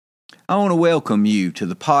I want to welcome you to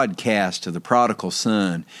the podcast of the Prodigal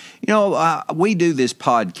Son. We do this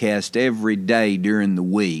podcast every day during the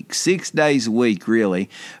week, 6 days a week, really,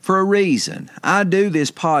 for a reason. I do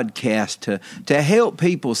this podcast to help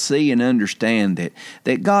people see and understand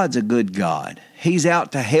that God's a good God. He's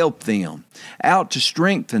out to help them, out to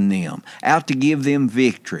strengthen them, out to give them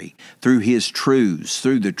victory through His truths,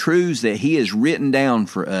 through the truths that He has written down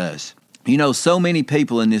for us. So many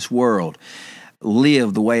people in this world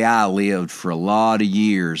live the way I lived for a lot of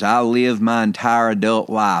years. I lived my entire adult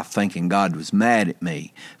life thinking God was mad at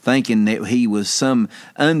me, thinking that He was some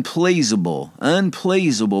unpleasable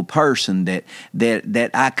person that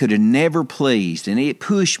I could have never pleased, and it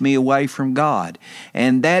pushed me away from God.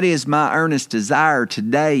 And that is my earnest desire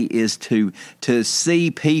today, is to see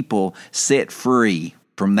people set free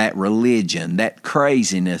from that religion, that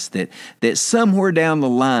craziness, that somewhere down the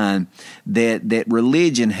line that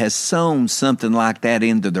religion has sown something like that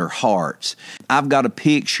into their hearts. I've got a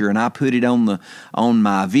picture, and I put it on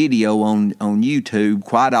my video on YouTube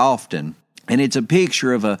quite often. And it's a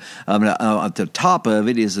picture of at the top of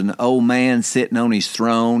it is an old man sitting on his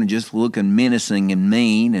throne, just looking menacing and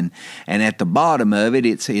mean. And at the bottom of it,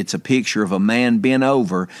 it's a picture of a man bent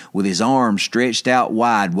over with his arms stretched out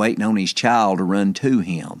wide, waiting on his child to run to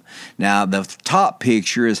him. Now, the top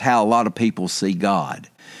picture is how a lot of people see God,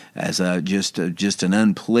 as just an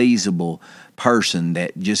unpleasable person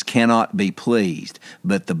that just cannot be pleased.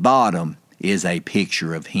 But the bottom is a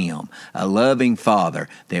picture of Him, a loving Father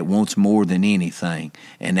that wants more than anything,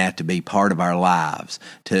 and that to be part of our lives,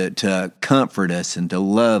 to comfort us and to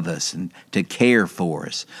love us and to care for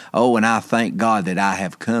us. Oh, and I thank God that I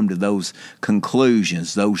have come to those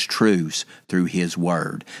conclusions, those truths through His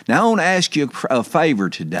Word. Now, I want to ask you a favor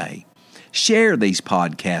today. Share these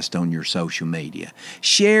podcasts on your social media.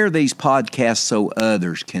 Share these podcasts so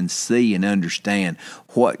others can see and understand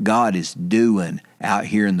what God is doing out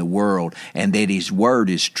here in the world, and that His Word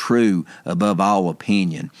is true above all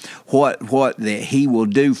opinion. What that He will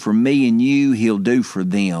do for me and you, He'll do for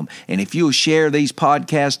them. And if you'll share these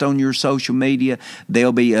podcasts on your social media,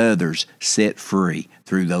 there'll be others set free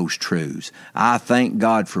through those truths. I thank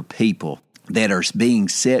God for people that are being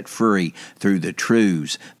set free through the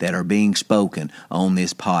truths that are being spoken on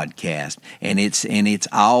this podcast. And it's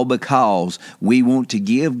all because we want to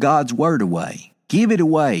give God's Word away. Give it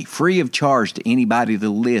away free of charge to anybody to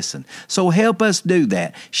listen. So help us do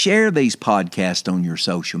that. Share these podcasts on your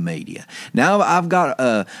social media. Now, I've got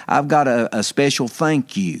a special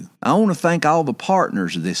thank you. I want to thank all the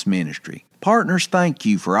partners of this ministry. Partners, thank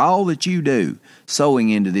you for all that you do, sowing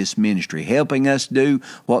into this ministry, helping us do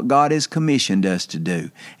what God has commissioned us to do,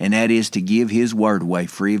 and that is to give His Word away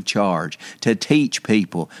free of charge, to teach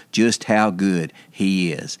people just how good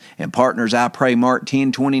He is. And partners, I pray Mark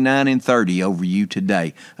 10, 29, and 30 over you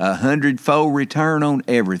today, 100-fold return on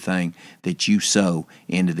everything that you sow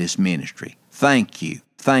into this ministry. Thank you.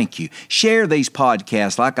 Thank you. Share these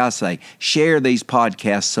podcasts. Like I say, share these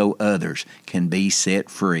podcasts so others can be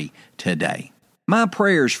set free today. My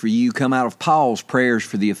prayers for you come out of Paul's prayers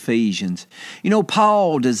for the Ephesians.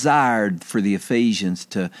 Paul desired for the Ephesians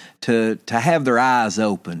to have their eyes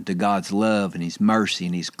open to God's love and His mercy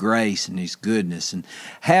and His grace and His goodness, and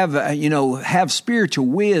have spiritual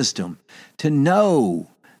wisdom to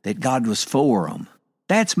know that God was for them.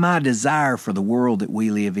 That's my desire for the world that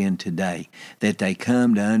we live in today, that they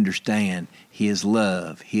come to understand His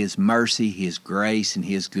love, His mercy, His grace, and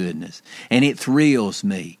His goodness. And it thrills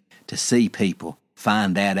me to see people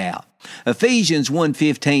find that out. Ephesians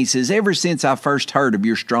 1:15 says, "Ever since I first heard of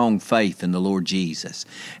your strong faith in the Lord Jesus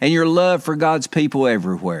and your love for God's people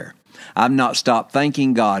everywhere, I've not stopped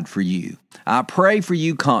thanking God for you. I pray for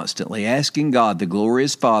you constantly, asking God, the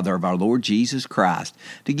glorious Father of our Lord Jesus Christ,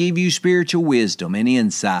 to give you spiritual wisdom and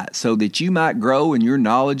insight so that you might grow in your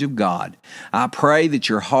knowledge of God. I pray that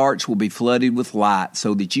your hearts will be flooded with light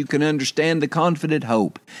so that you can understand the confident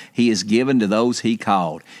hope He has given to those He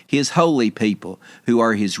called, His holy people, who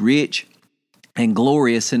are His rich and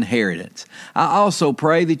glorious inheritance. I also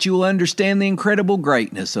pray that you will understand the incredible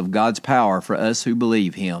greatness of God's power for us who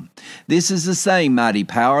believe Him. This is the same mighty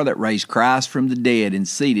power that raised Christ from the dead and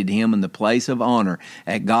seated Him in the place of honor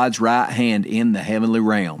at God's right hand in the heavenly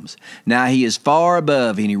realms. Now He is far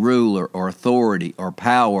above any ruler or authority or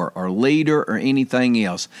power or leader or anything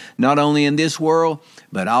else, not only in this world,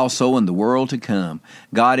 but also in the world to come.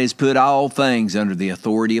 God has put all things under the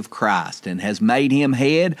authority of Christ and has made Him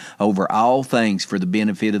head over all things for the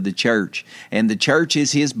benefit of the church. And the church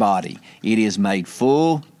is His body. It is made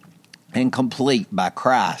full and complete by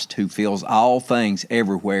Christ, who fills all things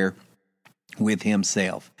everywhere with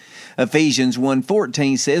himself. Ephesians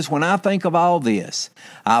 1:14 says, "When I think of all this,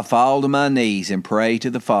 I fall to my knees and pray to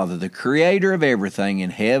the Father, the creator of everything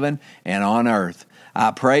in heaven and on earth.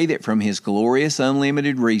 I pray that from his glorious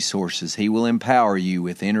unlimited resources he will empower you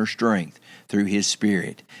with inner strength through his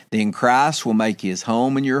Spirit. Then Christ will make his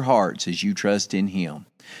home in your hearts as you trust in him.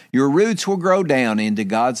 Your roots will grow down into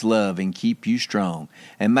God's love and keep you strong.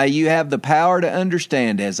 And may you have the power to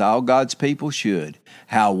understand, as all God's people should,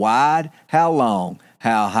 how wide, how long,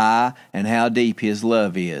 how high, and how deep his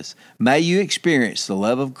love is. May you experience the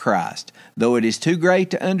love of Christ, though it is too great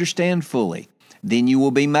to understand fully. Then you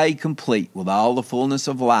will be made complete with all the fullness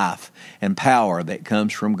of life and power that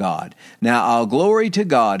comes from God. Now all glory to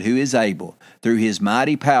God, who is able, through his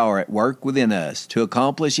mighty power at work within us, to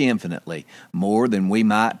accomplish infinitely more than we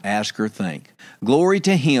might ask or think. Glory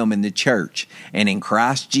to him in the church and in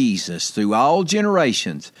Christ Jesus through all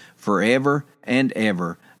generations, forever and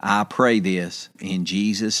ever. I pray this in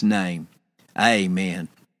Jesus' name. Amen."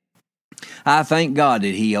 I thank God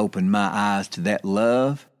that he opened my eyes to that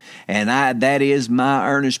love, and that is my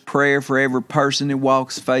earnest prayer for every person that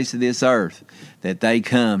walks the face of this earth, that they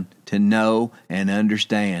come to know and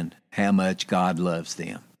understand how much God loves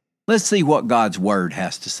them. Let's see what God's Word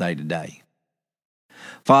has to say today.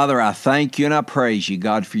 Father, I thank you and I praise you,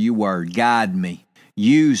 God, for your Word. Guide me.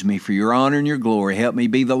 Use me for your honor and your glory. Help me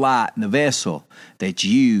be the light and the vessel that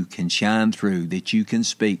you can shine through, that you can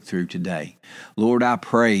speak through today. Lord, I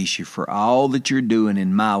praise you for all that you're doing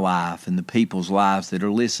in my life and the people's lives that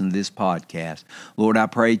are listening to this podcast. Lord, I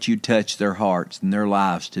pray that you touch their hearts and their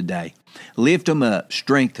lives today. Lift them up,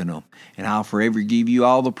 strengthen them, and I'll forever give you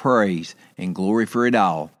all the praise and glory for it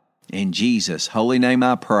all. In Jesus' holy name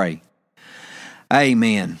I pray.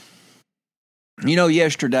 Amen. You know,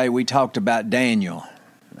 yesterday we talked about Daniel,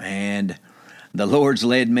 and the Lord's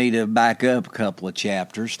led me to back up a couple of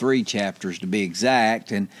chapters, 3 chapters to be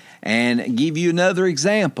exact, and give you another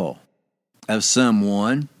example of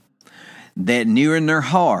someone that knew in their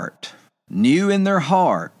heart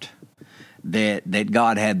that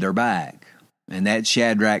God had their back. And that's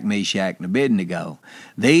Shadrach, Meshach, and Abednego.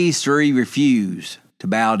 These 3 refused to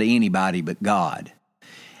bow to anybody but God.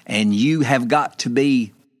 And you have got to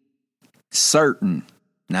be certain,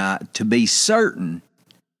 now to be certain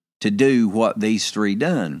to do what these 3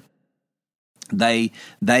 done. They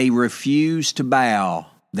refused to bow.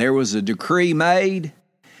 There was a decree made,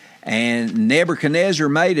 and Nebuchadnezzar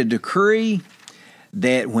made a decree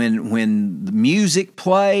that when the music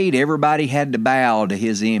played, everybody had to bow to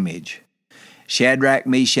his image. Shadrach,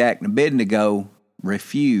 Meshach, and Abednego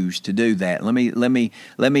refused to do that. Let me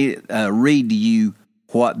read to you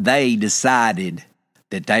what they decided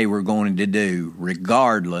that they were going to do,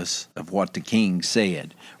 regardless of what the king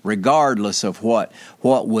said, regardless of what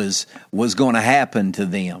was going to happen to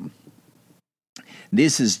them.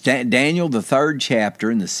 This is Daniel, the 3rd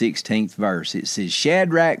chapter, in the 16th verse. It says,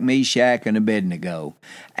 "Shadrach, Meshach, and Abednego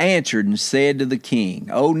answered and said to the king,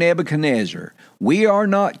 O Nebuchadnezzar, we are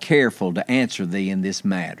not careful to answer thee in this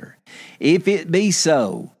matter. If it be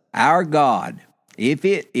so, our God, If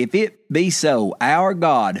it be so, our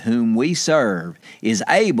God whom we serve is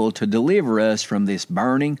able to deliver us from this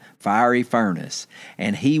burning fiery furnace,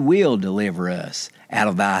 and he will deliver us out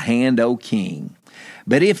of thy hand, O king.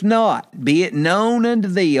 But if not, be it known unto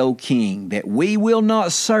thee, O king, that we will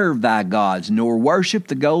not serve thy gods, nor worship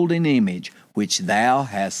the golden image which thou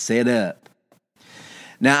hast set up."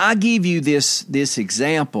 Now, I give you this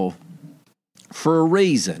example for a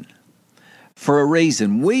reason.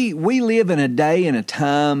 We live in a day and a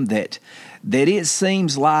time that it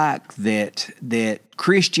seems like that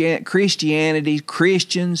Christianity,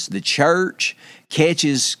 Christians, the church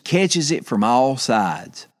catches it from all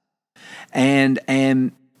sides.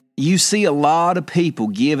 And you see a lot of people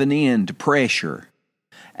giving in to pressure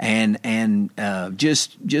and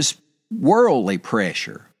just worldly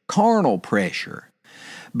pressure, carnal pressure.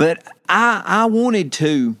 But I wanted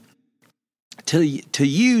to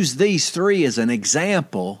use these 3 as an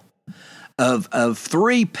example of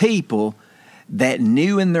 3 people that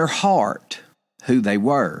knew in their heart who they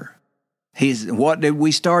were. What did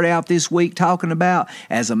we start out this week talking about?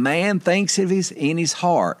 As a man thinks in his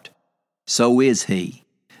heart, so is he.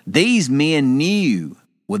 These men knew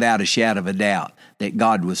without a shadow of a doubt that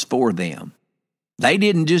God was for them. They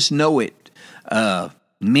didn't just know it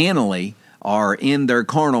mentally or in their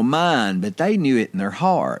carnal mind, but they knew it in their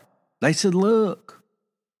heart. They said, look,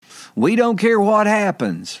 we don't care what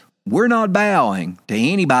happens. We're not bowing to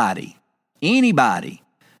anybody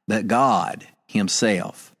but God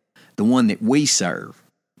himself, the one that we serve.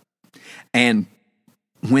 And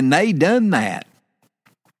when they done that,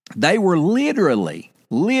 they were literally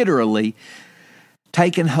literally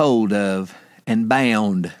taken hold of and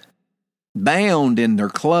bound in their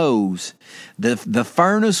clothes. The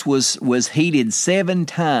furnace was heated 7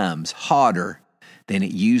 times hotter than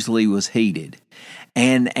it usually was heated.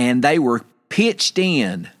 And they were pitched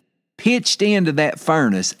into that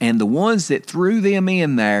furnace, and the ones that threw them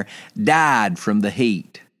in there died from the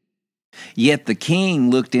heat. Yet the king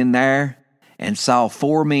looked in there and saw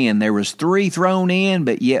 4 men. There was 3 thrown in,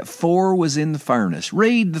 but yet 4 was in the furnace.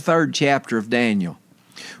 Read the 3rd chapter of Daniel.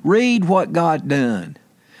 Read what God done.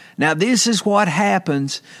 Now, this is what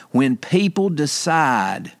happens when people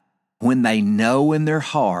decide, when they know in their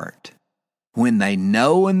heart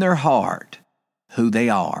who they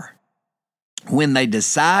are. When they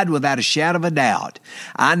decide without a shadow of a doubt,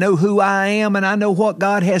 I know who I am and I know what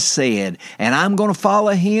God has said, and I'm going to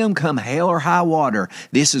follow Him come hell or high water.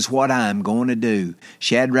 This is what I'm going to do.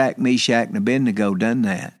 Shadrach, Meshach, and Abednego done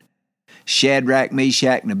that. Shadrach,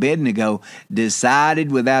 Meshach, and Abednego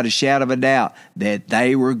decided without a shadow of a doubt that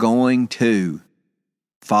they were going to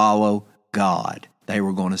follow God. They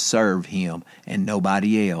were going to serve Him and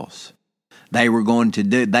nobody else. They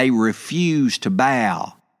refused to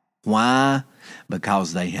bow. Why?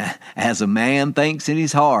 Because as a man thinks in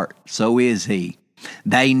his heart, so is he.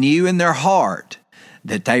 They knew in their heart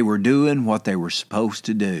that they were doing what they were supposed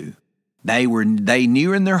to do. They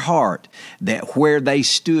knew in their heart that where they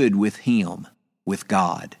stood with Him, with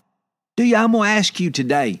God. I'm going to ask you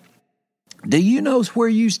today, do you know where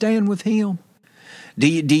you stand with Him? Do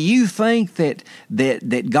you think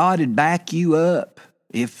that God would back you up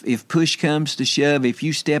if push comes to shove, if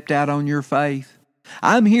you stepped out on your faith?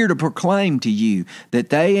 I'm here to proclaim to you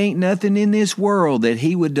that they ain't nothing in this world that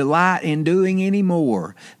He would delight in doing any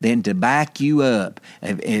more than to back you up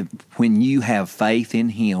when you have faith in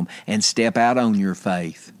Him and step out on your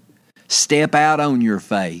faith. Step out on your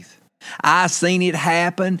faith. I seen it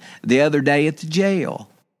happen the other day at the jail.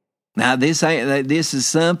 Now, this is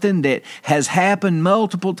something that has happened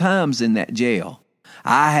multiple times in that jail.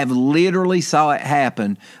 I have literally saw it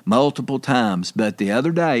happen multiple times, but the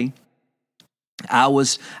other day, I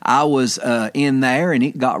was in there and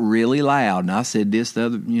it got really loud. And I said this the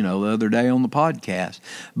other day on the podcast,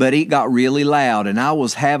 but it got really loud and I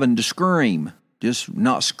was having to scream. Just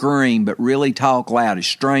not scream, but really talk loud,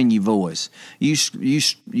 strain your voice. You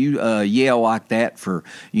yell like that for,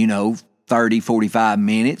 30, 45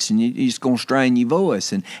 minutes and you're just going to strain your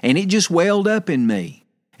voice. And it just welled up in me.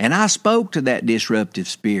 And I spoke to that disruptive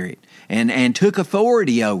spirit and took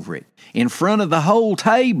authority over it in front of the whole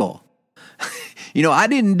table. I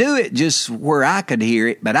didn't do it just where I could hear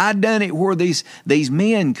it, but I done it where these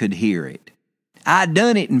men could hear it. I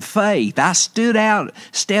done it in faith. I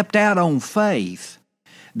stepped out on faith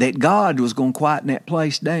that God was going to quieten that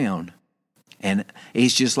place down. And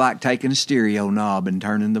it's just like taking a stereo knob and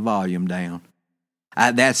turning the volume down.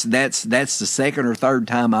 That's the 2nd or 3rd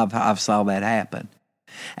time I've saw that happen.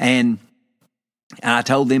 And I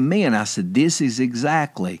told them men, I said, this is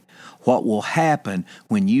exactly what will happen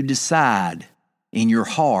when you decide in your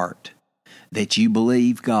heart that you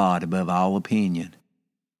believe God above all opinion.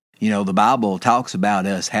 The Bible talks about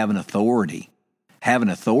us having authority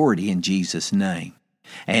in Jesus' name.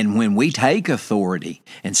 And when we take authority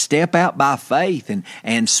and step out by faith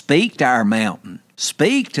and speak to our mountain,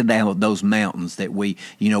 speak to those mountains that we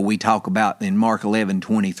talk about in Mark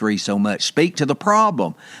 11:23 so much. Speak to the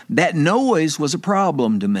problem. That noise was a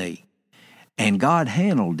problem to me. And God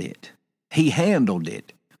handled it. He handled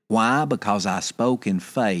it. Why? Because I spoke in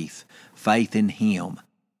faith in Him.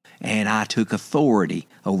 And I took authority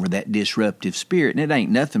over that disruptive spirit. And it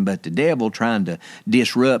ain't nothing but the devil trying to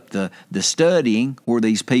disrupt the studying where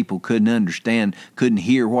these people couldn't understand, couldn't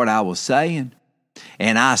hear what I was saying.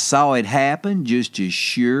 And I saw it happen just as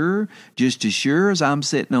sure as I'm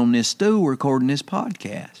sitting on this stool recording this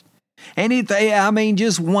podcast. And it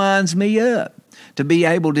just winds me up to be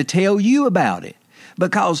able to tell you about it.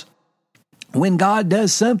 Because when God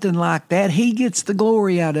does something like that, He gets the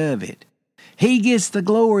glory out of it. He gets the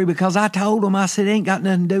glory because I told him, I said, it ain't got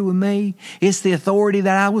nothing to do with me. It's the authority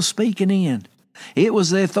that I was speaking in. It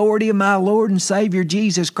was the authority of my Lord and Savior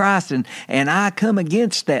Jesus Christ, and I come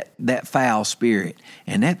against that foul spirit,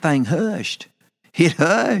 and that thing hushed. It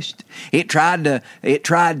hushed. It tried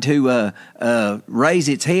to raise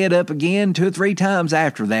its head up again 2 or 3 times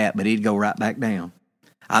after that, but it'd go right back down.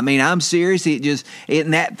 I'm serious.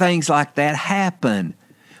 That things like that happen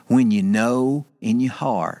when you know in your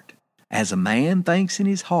heart. As a man thinks in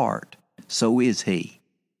his heart, so is he.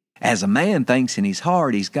 As a man thinks in his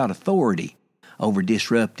heart, he's got authority over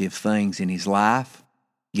disruptive things in his life.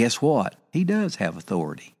 Guess what? He does have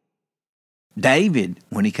authority. David,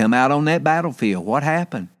 when he come out on that battlefield, what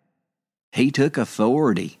happened? He took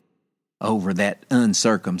authority over that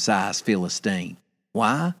uncircumcised Philistine.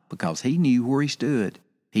 Why? Because he knew where he stood.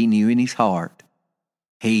 He knew in his heart.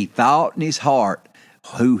 He thought in his heart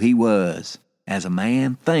who he was. As a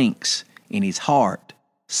man thinks in his heart,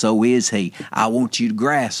 so is he. I want you to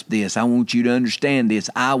grasp this. I want you to understand this.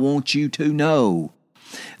 I want you to know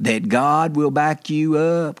that God will back you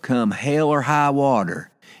up come hell or high water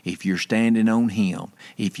if you're standing on Him,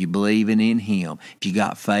 if you're believing in Him, if you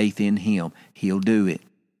got faith in Him. He'll do it.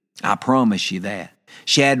 I promise you that.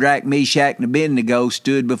 Shadrach, Meshach, and Abednego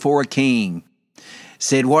stood before a king.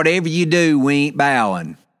 Said, whatever you do, we ain't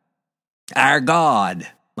bowing. Our God,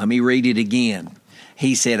 let me read it again.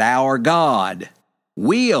 He said, our God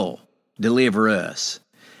will deliver us.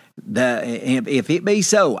 If it be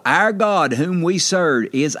so, our God whom we serve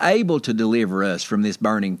is able to deliver us from this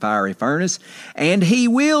burning fiery furnace, and He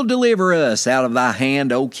will deliver us out of thy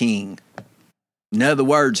hand, O king. In other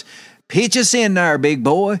words, pitch us in there, big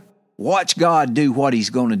boy. Watch God do what He's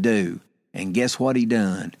going to do. And guess what He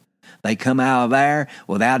done? They come out of there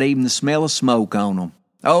without even the smell of smoke on them.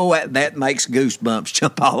 Oh, that makes goosebumps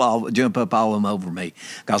jump up all of them over me.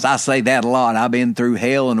 Because I say that a lot. I've been through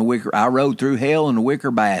hell in a wicker. I rode through hell in a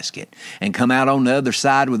wicker basket and come out on the other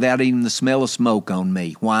side without even the smell of smoke on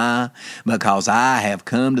me. Why? Because I have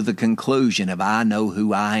come to the conclusion of I know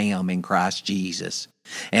who I am in Christ Jesus.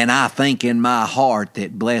 And I think in my heart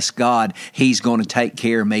that, bless God, He's going to take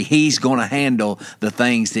care of me. He's going to handle the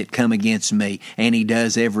things that come against me. And He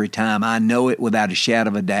does every time. I know it without a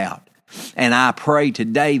shadow of a doubt. And I pray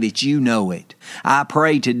today that you know it. I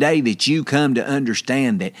pray today that you come to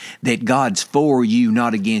understand that God's for you,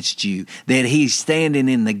 not against you. That He's standing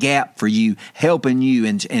in the gap for you, helping you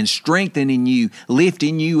and strengthening you,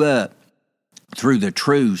 lifting you up through the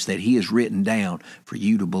truths that He has written down for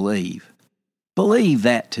you to believe. Believe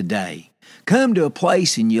that today. Come to a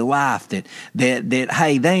place in your life that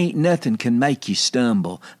hey, there ain't nothing can make you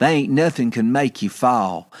stumble. There ain't nothing can make you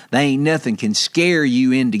fall. There ain't nothing can scare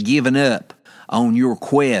you into giving up on your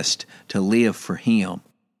quest to live for Him.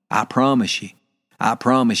 I promise you,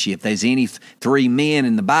 if there's any three men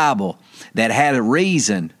in the Bible that had a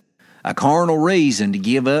reason, a carnal reason to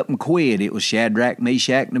give up and quit, it was Shadrach,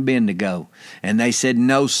 Meshach, and Abednego. And they said,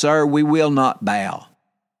 no, sir, we will not bow.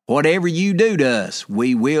 Whatever you do to us,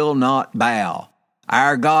 we will not bow.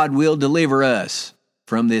 Our God will deliver us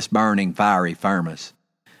from this burning fiery furnace.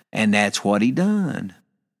 And that's what He done.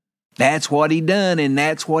 That's what He done, and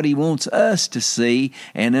that's what He wants us to see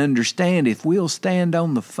and understand if we'll stand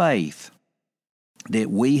on the faith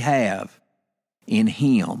that we have in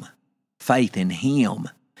Him, faith in Him,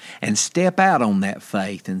 and step out on that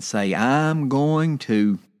faith and say, I'm going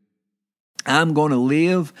to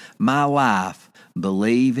live my life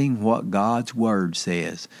believing what God's Word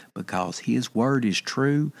says, because His Word is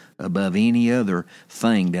true above any other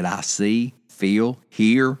thing that I see, feel,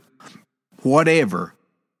 hear, whatever.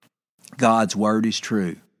 God's Word is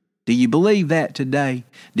true. Do you believe that today?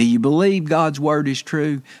 Do you believe God's Word is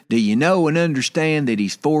true? Do you know and understand that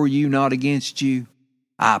He's for you, not against you?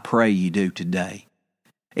 I pray you do today.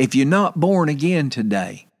 If you're not born again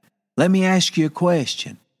today, let me ask you a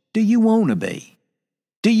question. Do you want to be?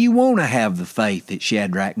 Do you want to have the faith that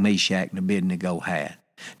Shadrach, Meshach, and Abednego had?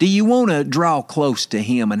 Do you want to draw close to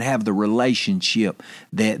Him and have the relationship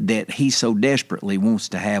that He so desperately wants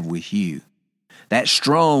to have with you? That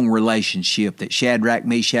strong relationship that Shadrach,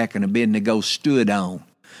 Meshach, and Abednego stood on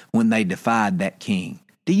when they defied that king.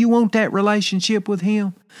 Do you want that relationship with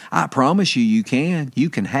Him? I promise you, you can.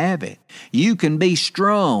 You can have it. You can be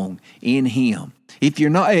strong in Him. If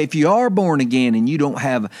you are born again and you don't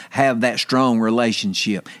have that strong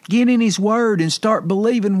relationship, get in His Word and start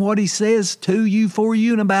believing what He says to you, for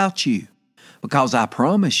you, and about you. Because I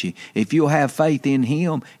promise you, if you'll have faith in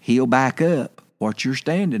Him, He'll back up what you're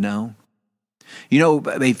standing on. You know,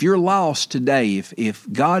 if you're lost today,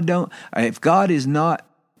 if God is not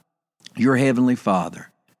your Heavenly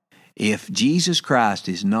Father, if Jesus Christ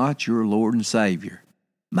is not your Lord and Savior,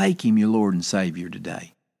 make Him your Lord and Savior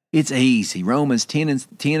today. It's easy. Romans 10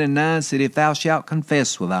 and 9 said, if thou shalt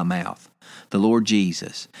confess with thy mouth the Lord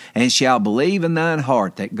Jesus, and shalt believe in thine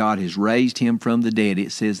heart that God has raised Him from the dead,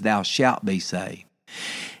 it says, thou shalt be saved.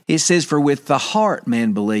 It says, for with the heart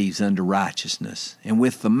man believes unto righteousness, and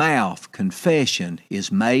with the mouth confession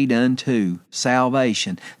is made unto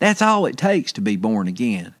salvation. That's all it takes to be born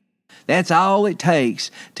again. That's all it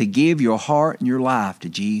takes to give your heart and your life to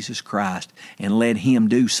Jesus Christ and let Him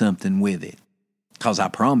do something with it. Because I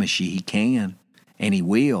promise you, He can, and He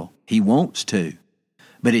will. He wants to.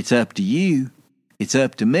 But it's up to you. It's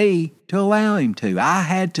up to me to allow Him to. I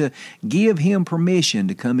had to give Him permission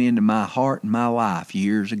to come into my heart and my life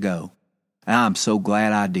years ago. I'm so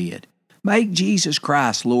glad I did. Make Jesus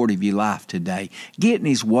Christ Lord of your life today. Get in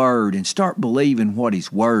His Word and start believing what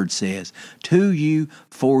His Word says to you,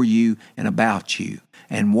 for you, and about you.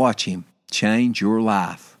 And watch Him change your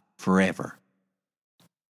life forever.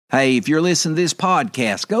 Hey, if you're listening to this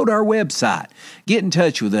podcast, go to our website. Get in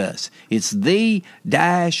touch with us. It's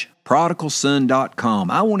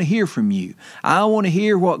the-prodigalson.com. I want to hear from you. I want to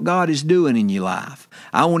hear what God is doing in your life.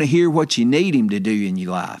 I want to hear what you need Him to do in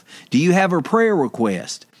your life. Do you have a prayer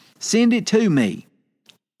request? Send it to me.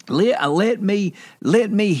 Let me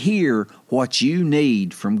hear what you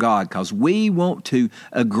need from God, because we want to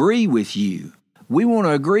agree with you. We want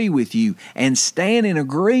to agree with you and stand in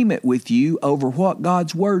agreement with you over what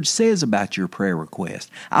God's Word says about your prayer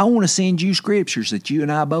request. I want to send you scriptures that you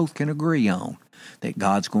and I both can agree on, that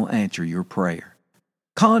God's going to answer your prayer.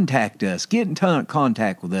 Contact us. Get in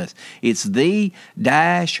contact with us. It's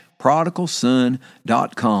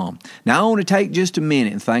the-prodigalson.com. Now, I want to take just a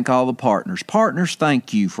minute and thank all the partners. Partners,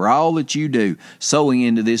 thank you for all that you do, sowing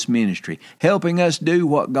into this ministry, helping us do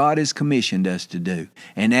what God has commissioned us to do,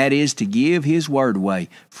 and that is to give His Word away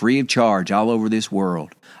free of charge all over this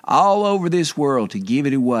world. All over this world, to give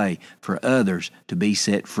it away for others to be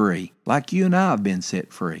set free, like you and I have been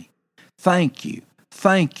set free. Thank you.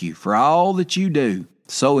 Thank you for all that you do,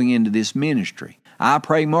 sowing into this ministry. I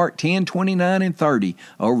pray Mark 10, 29, and 30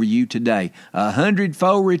 over you today.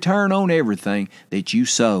 100-fold return on everything that you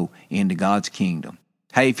sow into God's kingdom.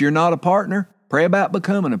 Hey, if you're not a partner, pray about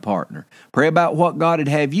becoming a partner. Pray about what God would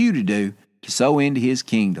have you to do to sow into His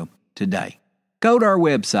kingdom today. Go to our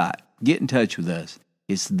website. Get in touch with us.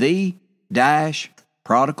 It's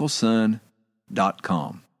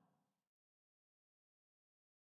the-prodigalson.com.